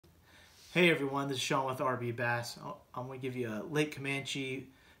Hey everyone, this is Sean with RB Bass. I'm going to give you a Lake Camanche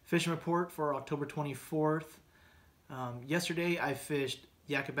fishing report for October 24th. Yesterday I fished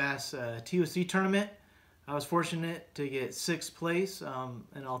Yakka Bass TOC tournament. I was fortunate to get 6th place,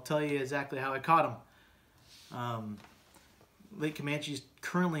 and I'll tell you exactly how I caught them. Lake Camanche is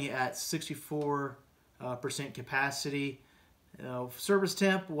currently at 64% capacity. Service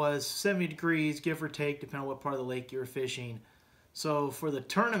temp was 70 degrees, give or take, depending on what part of the lake you're fishing. So for the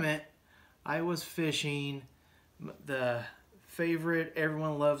tournament, I was fishing the favorite,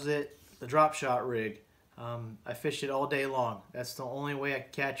 everyone loves it, the drop shot rig. I fished it all day long. That's the only way I can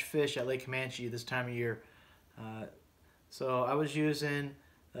catch fish at Lake Camanche this time of year. So I was using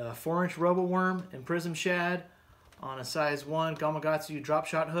a 4-inch robo worm and prism shad on a size 1 Gamakatsu drop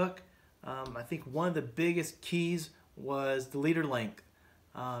shot hook. I think one of the biggest keys was the leader length.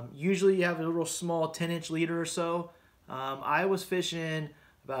 Usually you have a little small 10-inch leader or so. I was fishing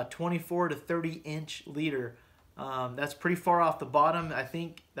about 24 to 30-inch leader. That's pretty far off the bottom. I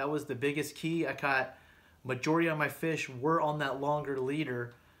think that was the biggest key. I caught majority of my fish were on that longer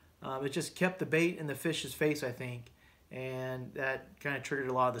leader. It just kept the bait in the fish's face, I think, and that kind of triggered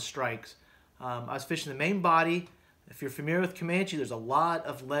a lot of the strikes. I was fishing the main body. If you're familiar with Camanche, there's a lot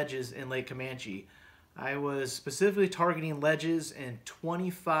of ledges in Lake Camanche. I was specifically targeting ledges in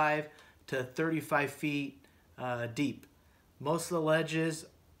 25 to 35 feet deep. Most of the ledges,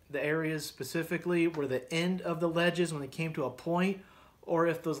 the areas specifically, were the end of the ledges when they came to a point, or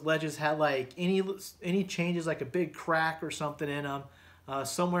if those ledges had like any changes, like a big crack or something in them,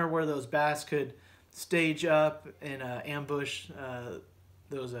 somewhere where those bass could stage up and ambush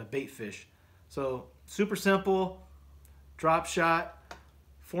those bait fish. So super simple, drop shot,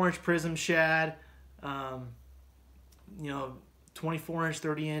 4-inch prism shad, 24-inch,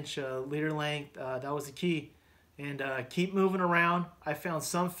 30-inch leader length. That was the key. And keep moving around. I found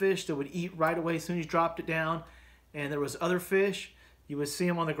some fish that would eat right away as soon as you dropped it down, and there was other fish, you would see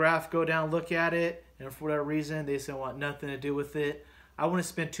them on the graph, go down, look at it, and for whatever reason they said want nothing to do with it. I wouldn't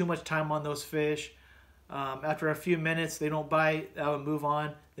spend too much time on those fish. After a few minutes, they don't bite, I would move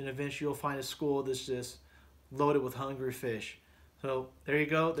on, then eventually you'll find a school that's just loaded with hungry fish. So there you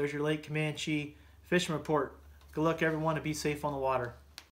go, there's your Lake Camanche fishing report. Good luck everyone, and be safe on the water.